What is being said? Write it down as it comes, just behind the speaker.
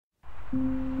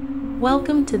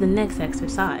Welcome to the next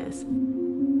exercise.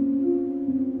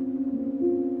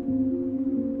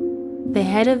 The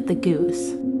head of the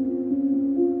goose.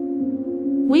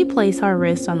 We place our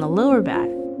wrist on the lower back.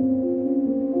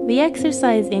 The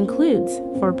exercise includes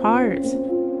 4 parts.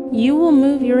 You will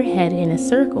move your head in a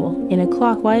circle in a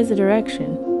clockwise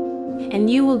direction, and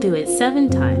you will do it 7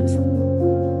 times.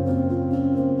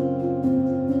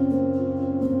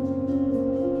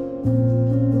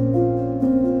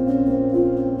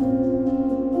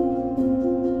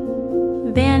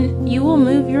 Then you will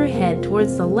move your head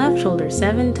towards the left shoulder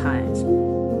 7 times.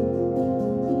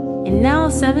 And now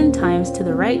 7 times to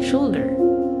the right shoulder.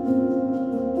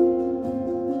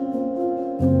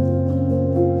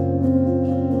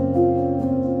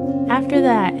 After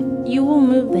that, you will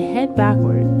move the head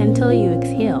backward until you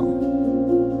exhale.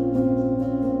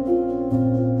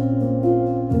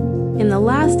 In the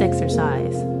last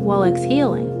exercise, while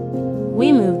exhaling,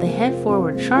 we move the head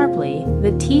forward sharply,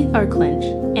 the teeth are clenched,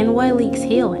 and while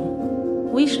exhaling,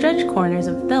 we stretch corners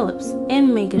of Phillips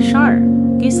and make a sharp,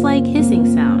 goose-like hissing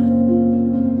sound.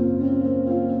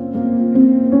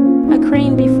 A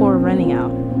crane before running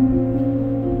out.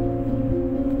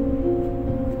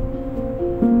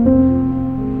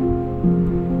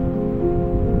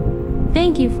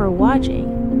 Thank you for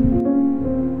watching.